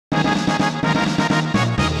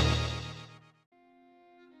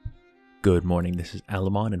Good morning, this is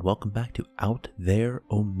Alamon, and welcome back to Out There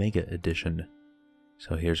Omega Edition.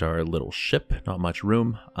 So here's our little ship, not much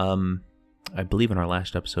room. I believe in our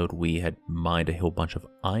last episode we had mined a whole bunch of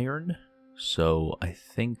iron, so I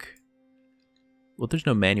think... Well, there's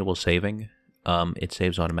no manual saving. It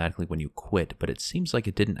saves automatically when you quit, but it seems like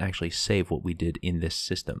it didn't actually save what we did in this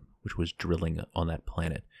system, which was drilling on that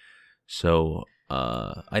planet. So,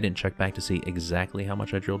 I didn't check back to see exactly how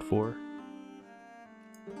much I drilled for.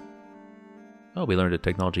 Oh, we learned a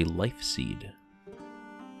technology life seed.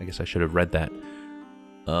 I guess I should have read that.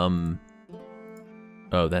 Oh,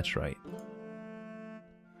 that's right.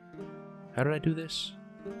 How did I do this?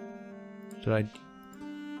 Did I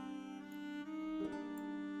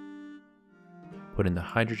put in the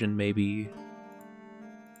hydrogen maybe?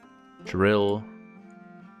 Drill.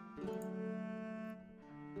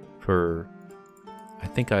 For... I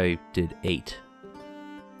think I did 8.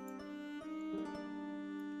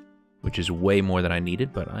 Which is way more than I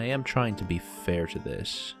needed, but I am trying to be fair to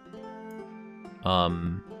this.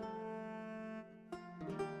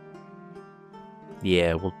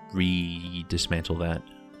 Yeah, we'll dismantle that.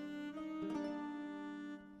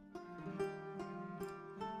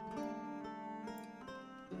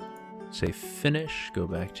 Say finish, go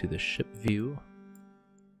back to the ship view.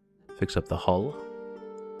 Fix up the hull.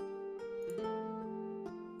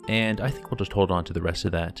 And I think we'll just hold on to the rest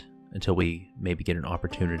of that until we maybe get an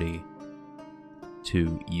opportunity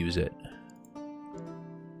to use it.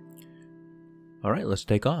 Alright, let's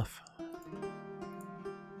take off.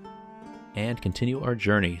 And continue our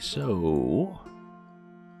journey. So...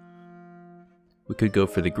 we could go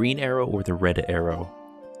for the green arrow or the red arrow.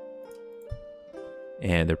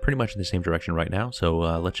 And they're pretty much in the same direction right now, so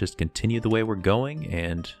let's just continue the way we're going,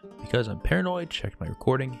 and because I'm paranoid, check my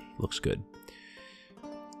recording, looks good.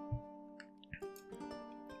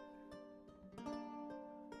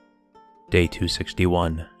 Day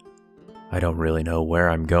 261. I don't really know where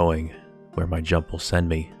I'm going, where my jump will send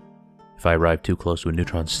me. If I arrive too close to a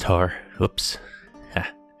neutron star, oops.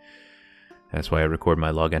 That's why I record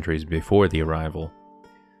my log entries before the arrival.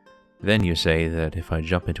 Then you say that if I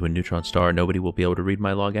jump into a neutron star, nobody will be able to read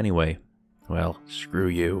my log anyway. Well, screw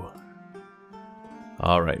you.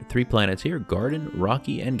 Alright, 3 planets here, Garden,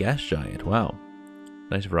 Rocky, and Gas Giant. Wow.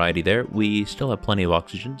 Nice variety there. We still have plenty of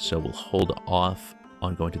oxygen, so we'll hold off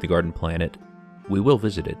on going to the Garden planet. We will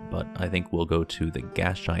visit it, but I think we'll go to the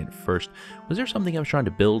Gas Giant first. Was there something I was trying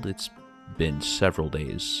to build? It's been several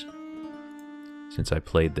days since I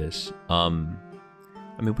played this. I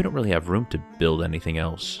mean, we don't really have room to build anything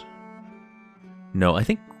else. No, I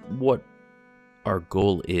think what our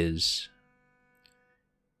goal is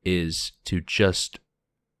to just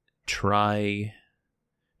try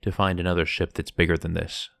to find another ship that's bigger than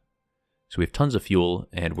this. So we have tons of fuel,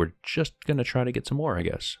 and we're just going to try to get some more, I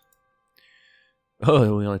guess.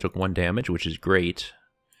 Oh, we only took 1 damage, which is great.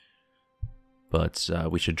 But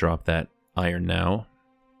we should drop that iron now.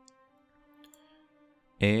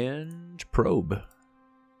 And probe.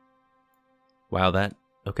 Wow, that,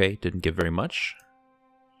 okay, didn't give very much.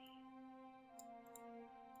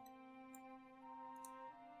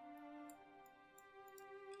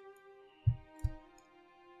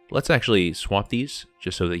 Let's actually swap these,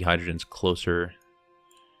 just so the hydrogen's closer.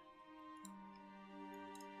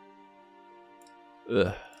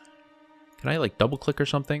 Ugh. Can I, like, double-click or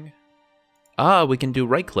something? Ah, we can do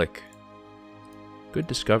right-click. Good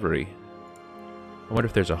discovery. I wonder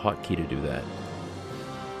if there's a hotkey to do that.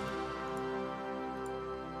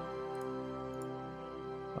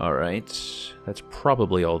 Alright. That's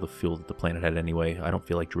probably all the fuel that the planet had anyway. I don't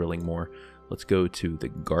feel like drilling more. Let's go to the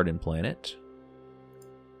Garden planet.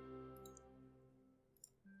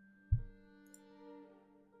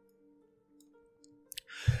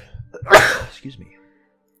 Excuse me.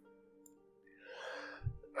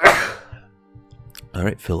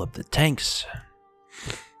 Alright, fill up the tanks.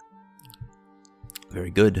 Very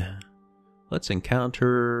good. Let's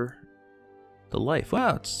encounter the life.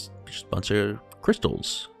 Wow, it's just a bunch of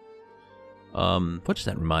crystals. What does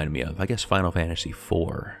that remind me of? I guess Final Fantasy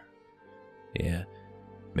IV. Yeah.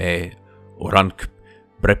 Me orank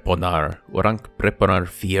preponar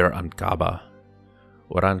fear ankaba.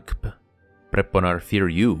 Orank preponar fear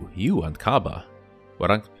you ankaba.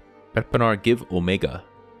 Orank preponar give omega.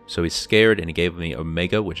 So he's scared and he gave me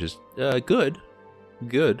omega, which is good.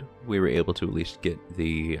 Good. We were able to at least get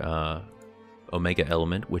the omega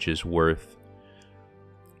element, which is worth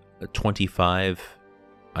 25,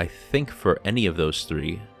 I think, for any of those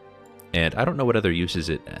 3. And I don't know what other uses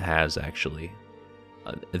it has, actually.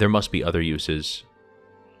 There must be other uses.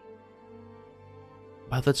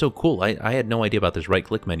 Wow, that's so cool. I had no idea about this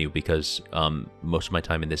right-click menu because most of my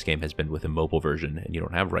time in this game has been with a mobile version, and you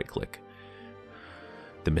don't have right-click.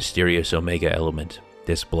 The mysterious Omega element,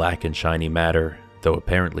 this black and shiny matter, though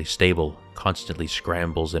apparently stable, constantly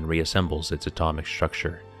scrambles and reassembles its atomic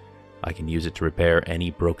structure. I can use it to repair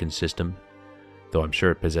any broken system, though I'm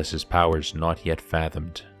sure it possesses powers not yet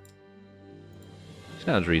fathomed.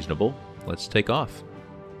 Sounds reasonable. Let's take off.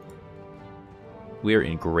 We're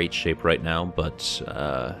in great shape right now, but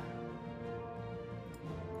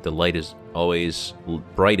the light is always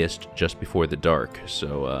brightest just before the dark,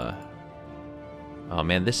 so oh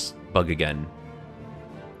man, this bug again.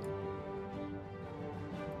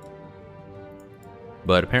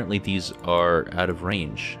 But apparently these are out of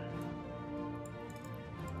range.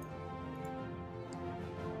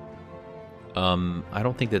 I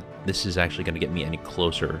don't think that this is actually going to get me any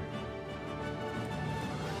closer.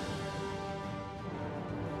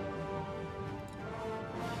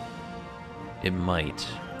 It might.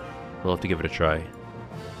 We'll have to give it a try.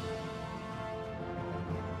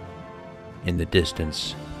 In the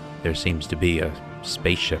distance, there seems to be a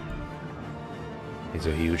spaceship. It's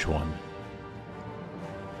a huge one.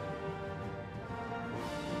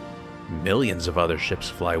 Millions of other ships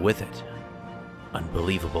fly with it.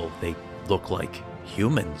 Unbelievable, they look like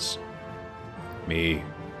humans. Me,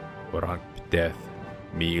 orang death.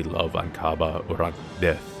 Me love Ankaba orang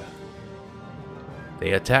death.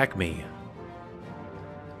 They attack me.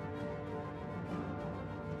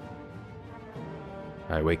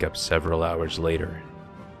 I wake up several hours later.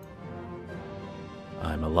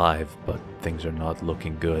 I'm alive, but things are not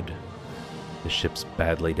looking good. The ship's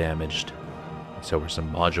badly damaged. So are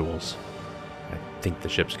some modules. I think the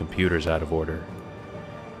ship's computer's out of order.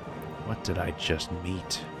 What did I just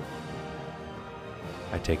meet?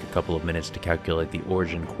 I take a couple of minutes to calculate the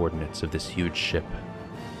origin coordinates of this huge ship.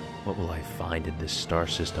 What will I find in this star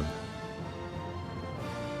system?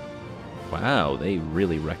 Wow, they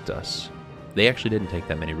really wrecked us. They actually didn't take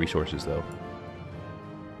that many resources, though.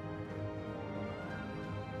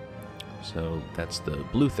 So that's the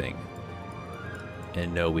blue thing.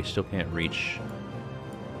 And no, we still can't reach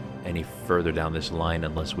any further down this line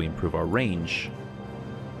unless we improve our range.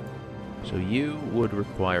 So you would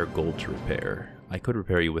require gold to repair. I could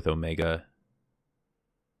repair you with Omega.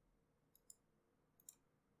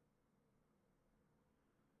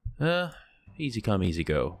 Easy come, easy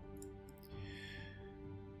go.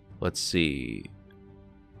 Let's see.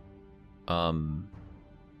 So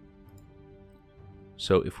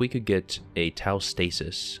if we could get a Tau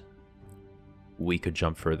stasis, we could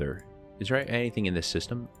jump further. Is there anything in this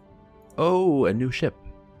system? Oh, a new ship.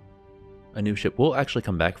 A new ship. We'll actually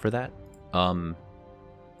come back for that. Well,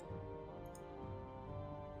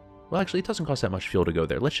 actually, it doesn't cost that much fuel to go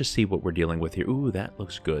there. Let's just see what we're dealing with here. Ooh, that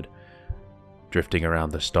looks good. Drifting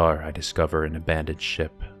around the star, I discover an abandoned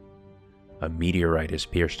ship. A meteorite has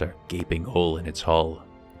pierced a gaping hole in its hull.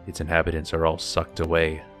 Its inhabitants are all sucked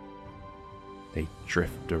away. They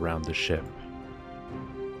drift around the ship.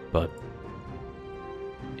 But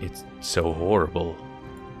it's so horrible.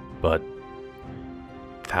 But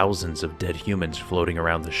thousands of dead humans floating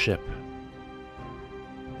around the ship.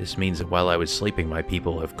 This means that while I was sleeping, my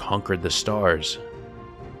people have conquered the stars.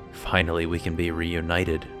 Finally, we can be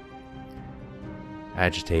reunited.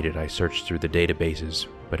 Agitated, I searched through the databases,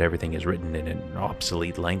 but everything is written in an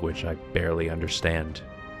obsolete language I barely understand.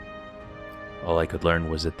 All I could learn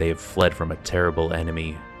was that they have fled from a terrible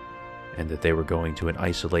enemy, and that they were going to an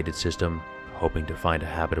isolated system, hoping to find a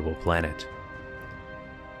habitable planet.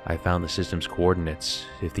 I found the system's coordinates.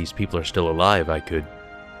 If these people are still alive, I could...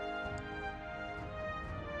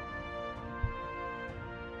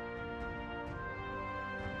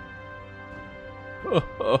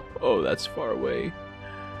 Oh, that's far away.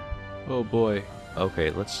 Oh boy. Okay,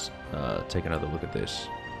 let's take another look at this.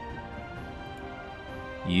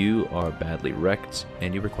 You are badly wrecked,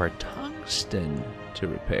 and you require tungsten to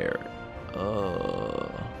repair. Oh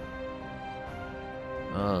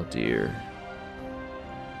dear.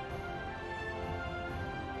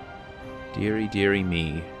 Deary, deary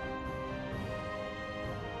me.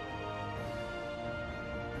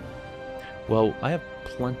 Well, I have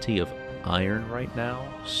plenty of iron right now,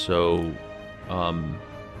 so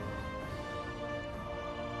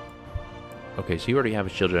okay, so you already have a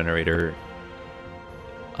shield generator.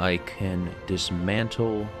 I can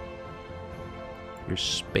dismantle your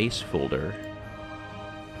space folder.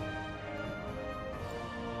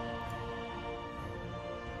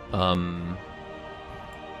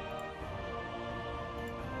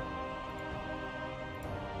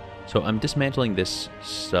 So I'm dismantling this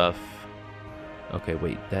stuff. Okay,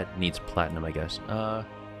 wait, that needs platinum, I guess.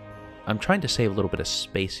 I'm trying to save a little bit of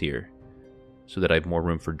space here so that I have more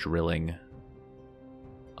room for drilling.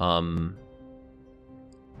 To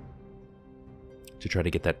try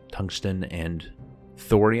to get that tungsten and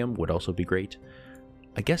thorium would also be great.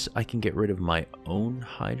 I guess I can get rid of my own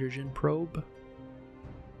hydrogen probe,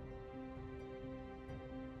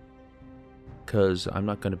 because I'm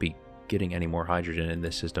not going to be getting any more hydrogen in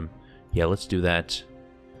this system. Yeah, let's do that.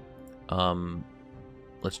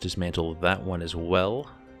 Let's dismantle that one as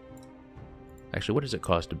well. Actually, what does it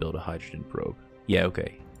cost to build a hydrogen probe? Yeah,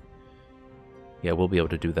 okay. Yeah, we'll be able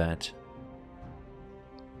to do that.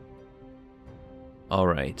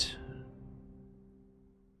 Alright.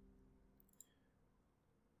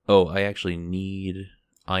 Oh, I actually need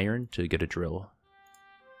iron to get a drill.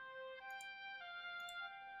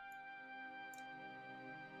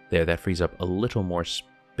 There, that frees up a little more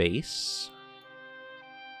space.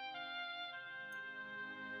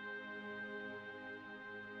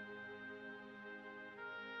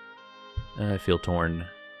 I feel torn.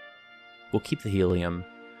 We'll keep the helium.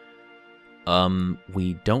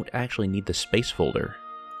 We don't actually need the space folder,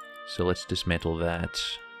 so let's dismantle that.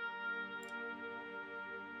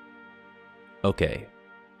 Okay.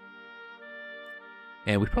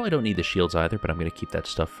 And we probably don't need the shields either, but I'm going to keep that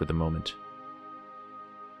stuff for the moment.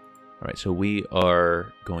 Alright, so we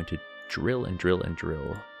are going to drill and drill and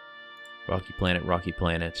drill. Rocky planet, rocky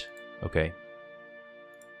planet. Okay.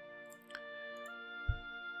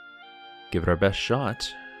 Give it our best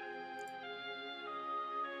shot.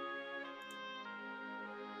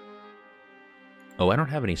 Oh, I don't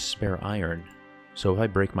have any spare iron, so if I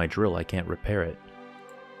break my drill, I can't repair it.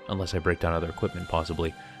 Unless I break down other equipment,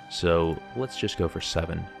 possibly. So, let's just go for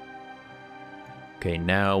 7. Okay,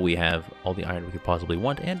 now we have all the iron we could possibly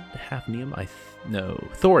want, and hafnium, no,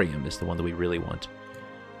 thorium is the one that we really want.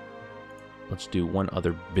 Let's do one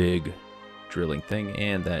other big drilling thing,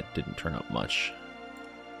 and that didn't turn up much.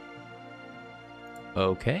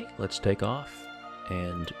 Okay, let's take off,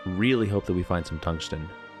 and really hope that we find some tungsten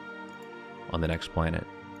on the next planet.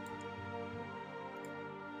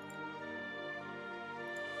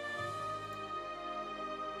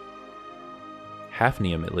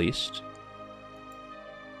 Hafnium, at least.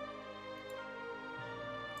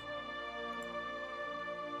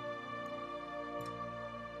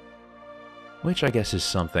 Which I guess is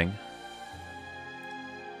something.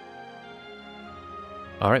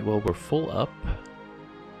 Alright, well, we're full up.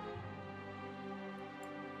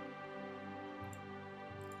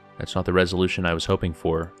 That's not the resolution I was hoping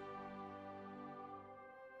for.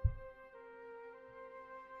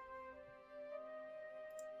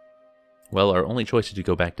 Well, our only choice is to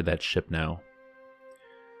go back to that ship now.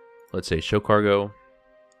 Let's say show cargo.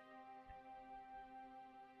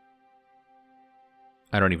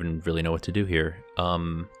 I don't even really know what to do here.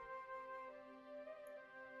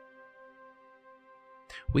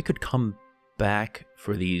 We could come back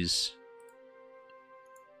for these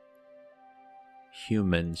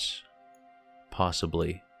humans,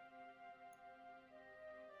 possibly.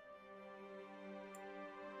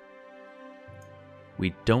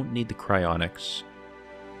 We don't need the cryonics.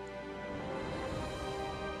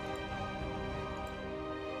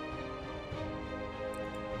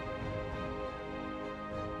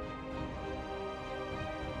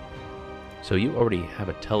 So you already have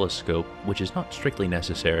a telescope, which is not strictly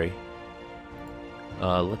necessary.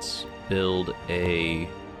 Let's build a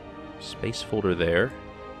space folder there.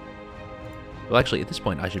 Well, actually, at this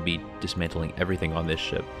point, I should be dismantling everything on this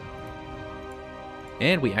ship.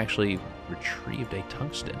 And we actually retrieved a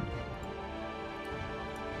tungsten.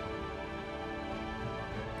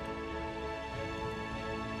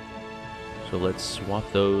 So let's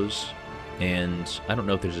swap those. And I don't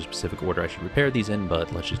know if there's a specific order I should repair these in,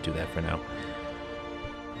 but let's just do that for now.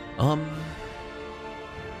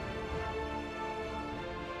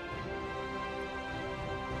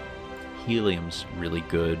 Helium's really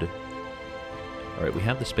good. Alright, we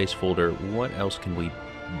have the space folder. What else can we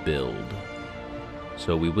build?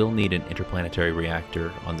 So we will need an interplanetary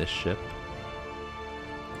reactor on this ship.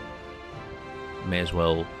 May as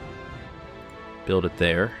well build it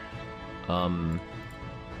there.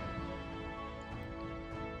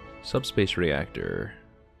 Subspace reactor.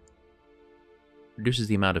 Reduces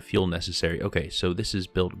the amount of fuel necessary. Okay, so this is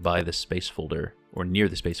built by the space folder, or near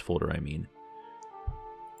the space folder, I mean.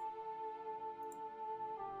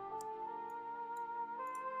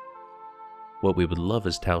 What we would love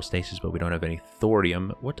is tau stasis, but we don't have any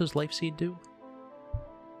thorium. What does Life Seed do?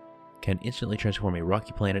 Can instantly transform a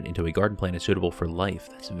rocky planet into a garden planet suitable for life.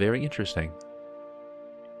 That's very interesting.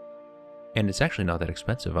 And it's actually not that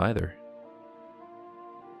expensive either.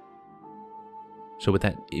 So would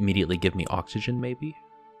that immediately give me oxygen, maybe?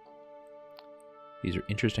 These are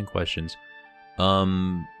interesting questions.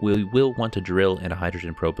 We will want to drill and a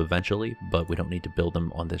hydrogen probe eventually, but we don't need to build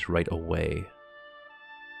them on this right away.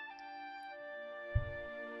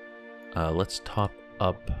 Let's top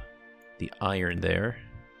up the iron there.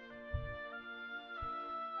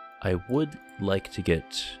 I would like to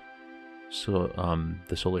get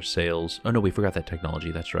the solar sails. Oh no, we forgot that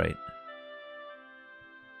technology, that's right.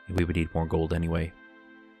 We would need more gold anyway.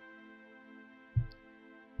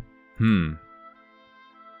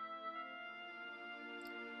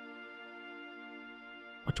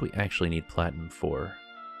 What do we actually need platinum for?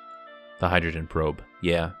 The hydrogen probe,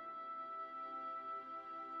 yeah.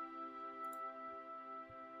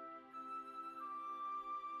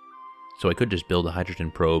 So I could just build a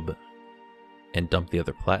hydrogen probe and dump the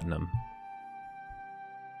other platinum.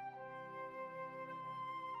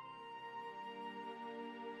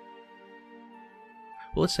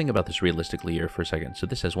 Well, let's think about this realistically here for a second. So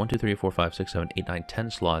this has 1, 2, 3, 4, 5, 6, 7, 8, 9,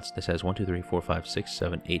 10 slots. This has 1, 2, 3, 4, 5, 6,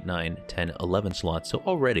 7, 8, 9, 10, 11 slots. So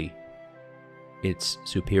already it's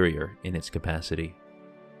superior in its capacity.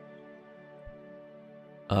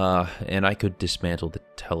 And I could dismantle the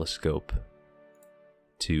telescope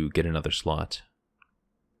to get another slot.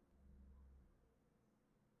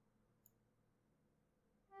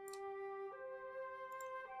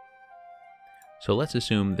 So let's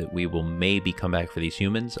assume that we will maybe come back for these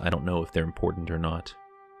humans. I don't know if they're important or not.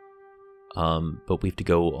 But we have to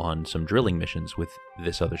go on some drilling missions with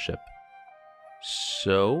this other ship.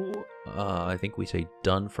 So, I think we say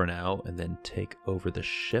done for now and then take over the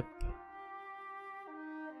ship.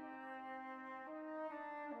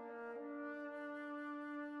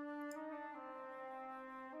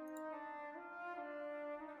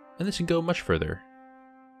 And this can go much further.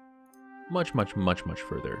 Much, much, much, much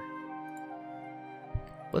further.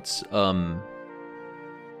 Let's,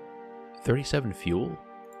 37 fuel?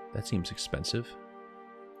 That seems expensive.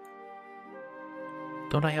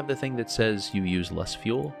 Don't I have the thing that says you use less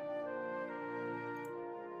fuel?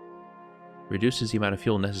 Reduces the amount of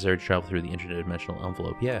fuel necessary to travel through the interdimensional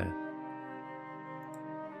envelope. Yeah.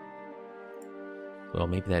 Well,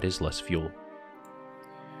 maybe that is less fuel.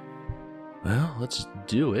 Well, let's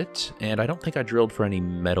do it. And I don't think I drilled for any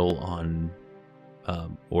metal on,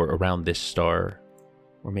 or around this star.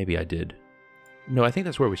 Or maybe I did. No, I think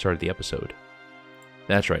that's where we started the episode.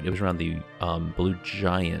 That's right, it was around the blue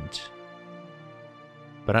giant.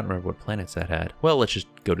 But I don't remember what planets that had. Well, let's just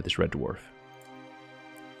go to this red dwarf.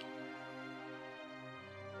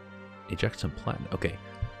 Eject some platinum. Okay.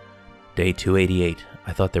 Day 288.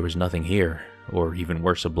 I thought there was nothing here. Or even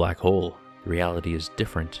worse, a black hole. The reality is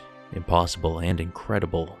different, impossible, and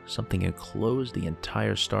incredible. Something enclosed the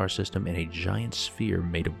entire star system in a giant sphere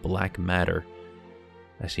made of black matter.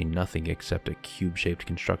 I see nothing except a cube-shaped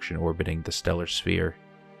construction orbiting the stellar sphere.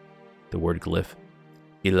 The word glyph,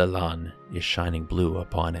 Ilalan, is shining blue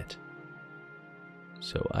upon it.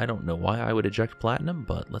 So I don't know why I would eject platinum,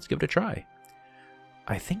 but let's give it a try.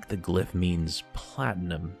 I think the glyph means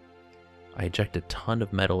platinum. I eject a ton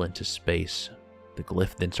of metal into space. The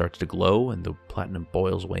glyph then starts to glow, and the platinum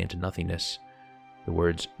boils away into nothingness. The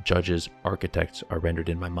words judges, architects are rendered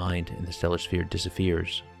in my mind, and the stellar sphere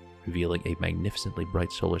disappears, revealing a magnificently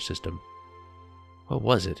bright solar system. What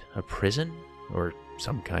was it? A prison? Or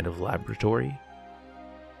some kind of laboratory?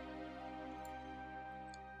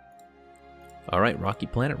 Alright, rocky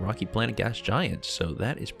planet gas giant, so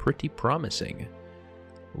that is pretty promising.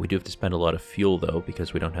 We do have to spend a lot of fuel though,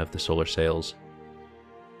 because we don't have the solar sails.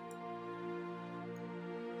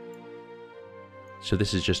 So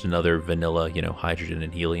this is just another vanilla, you know, hydrogen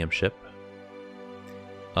and helium ship.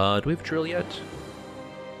 Do we have a drill yet?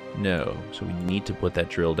 No, so we need to put that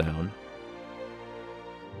drill down.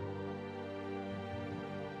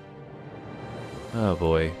 Oh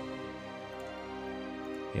boy.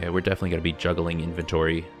 Yeah, we're definitely going to be juggling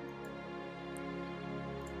inventory.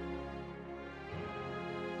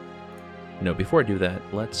 No, before I do that,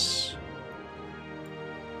 let's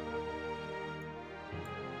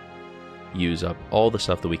use up all the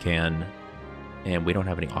stuff that we can. And we don't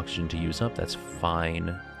have any oxygen to use up, that's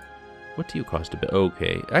fine. What do you cost a bit?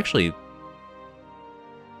 Okay, actually,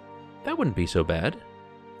 that wouldn't be so bad.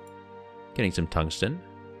 Getting some tungsten.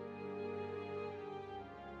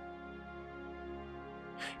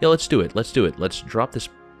 Yeah, let's do it. Let's do it. Let's drop this.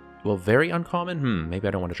 Well, very uncommon? Maybe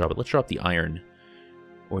I don't want to drop it. Let's drop the iron.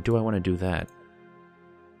 Or do I want to do that?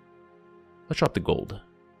 Let's drop the gold.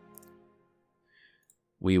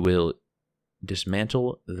 We will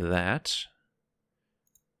dismantle that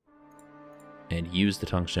and use the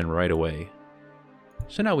tungsten right away.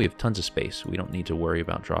 So now we have tons of space. We don't need to worry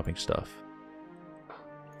about dropping stuff.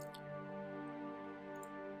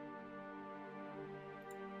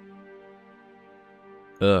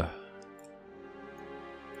 Ugh.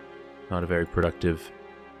 Not a very productive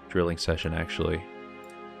drilling session, actually.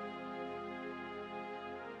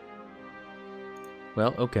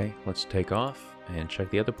 Well, okay, let's take off and check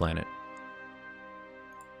the other planet.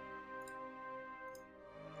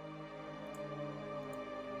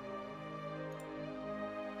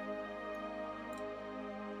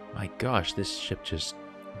 My gosh, this ship just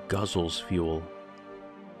guzzles fuel.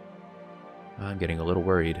 I'm getting a little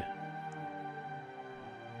worried.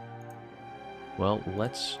 Well,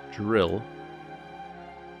 let's drill.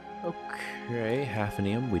 Okay,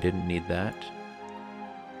 hafnium, we didn't need that.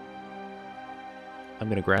 I'm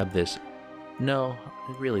gonna grab this. No,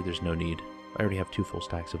 really there's no need. I already have 2 full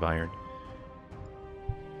stacks of iron.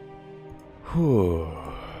 Whew.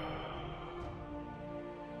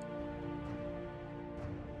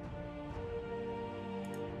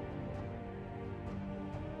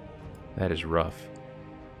 That is rough.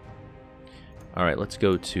 Alright, let's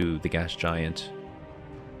go to the gas giant,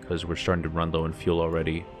 because we're starting to run low on fuel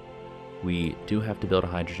already. We do have to build a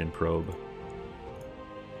hydrogen probe.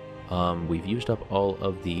 We've used up all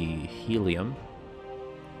of the helium.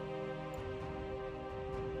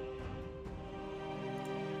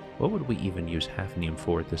 What would we even use hafnium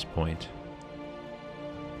for at this point?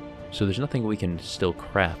 So there's nothing we can still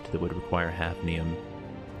craft that would require hafnium,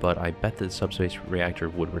 but I bet that the subspace reactor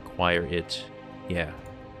would require it, yeah,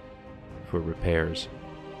 for repairs.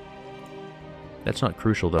 That's not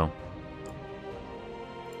crucial though.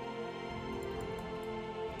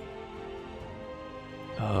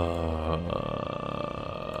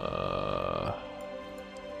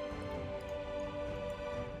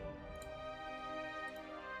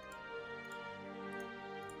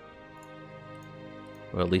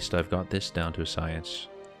 Well, at least I've got this down to a science.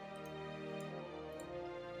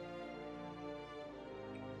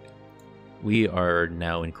 We are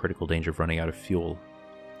now in critical danger of running out of fuel.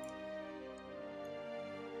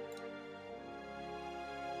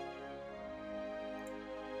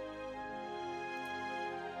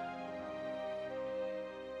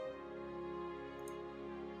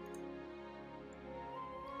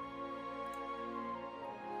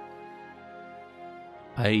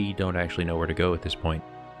 I don't actually know where to go at this point.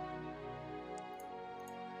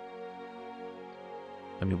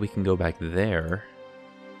 I mean, we can go back there.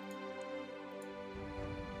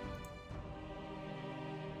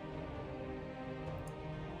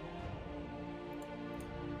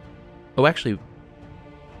 Oh, actually,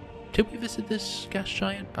 did we visit this gas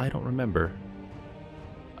giant? I don't remember.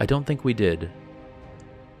 I don't think we did.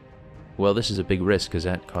 Well, this is a big risk, because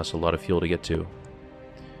that costs a lot of fuel to get to.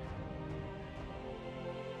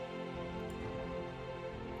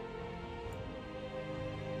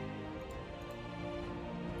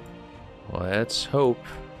 Let's hope.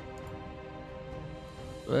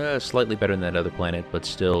 Slightly better than that other planet, but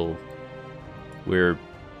still, we're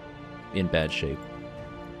in bad shape.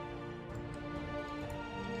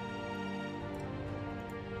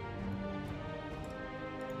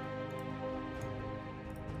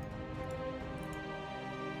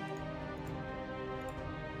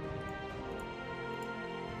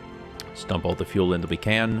 Let's dump all the fuel in that we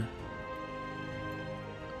can.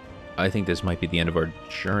 I think this might be the end of our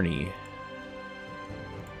journey.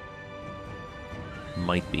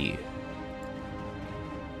 Might be.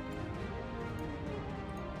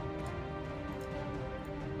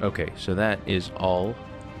 Okay, so that is all.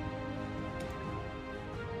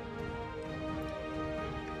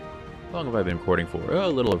 How long have I been recording for? Oh, a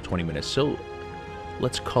little over 20 minutes. So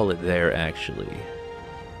let's call it there, actually.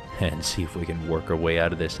 And see if we can work our way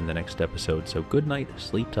out of this in the next episode. So good night,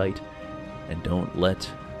 sleep tight, and don't let...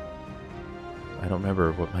 I don't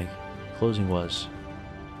remember what my closing was.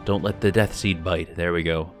 Don't let the death seed bite. There we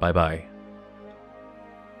go. Bye-bye.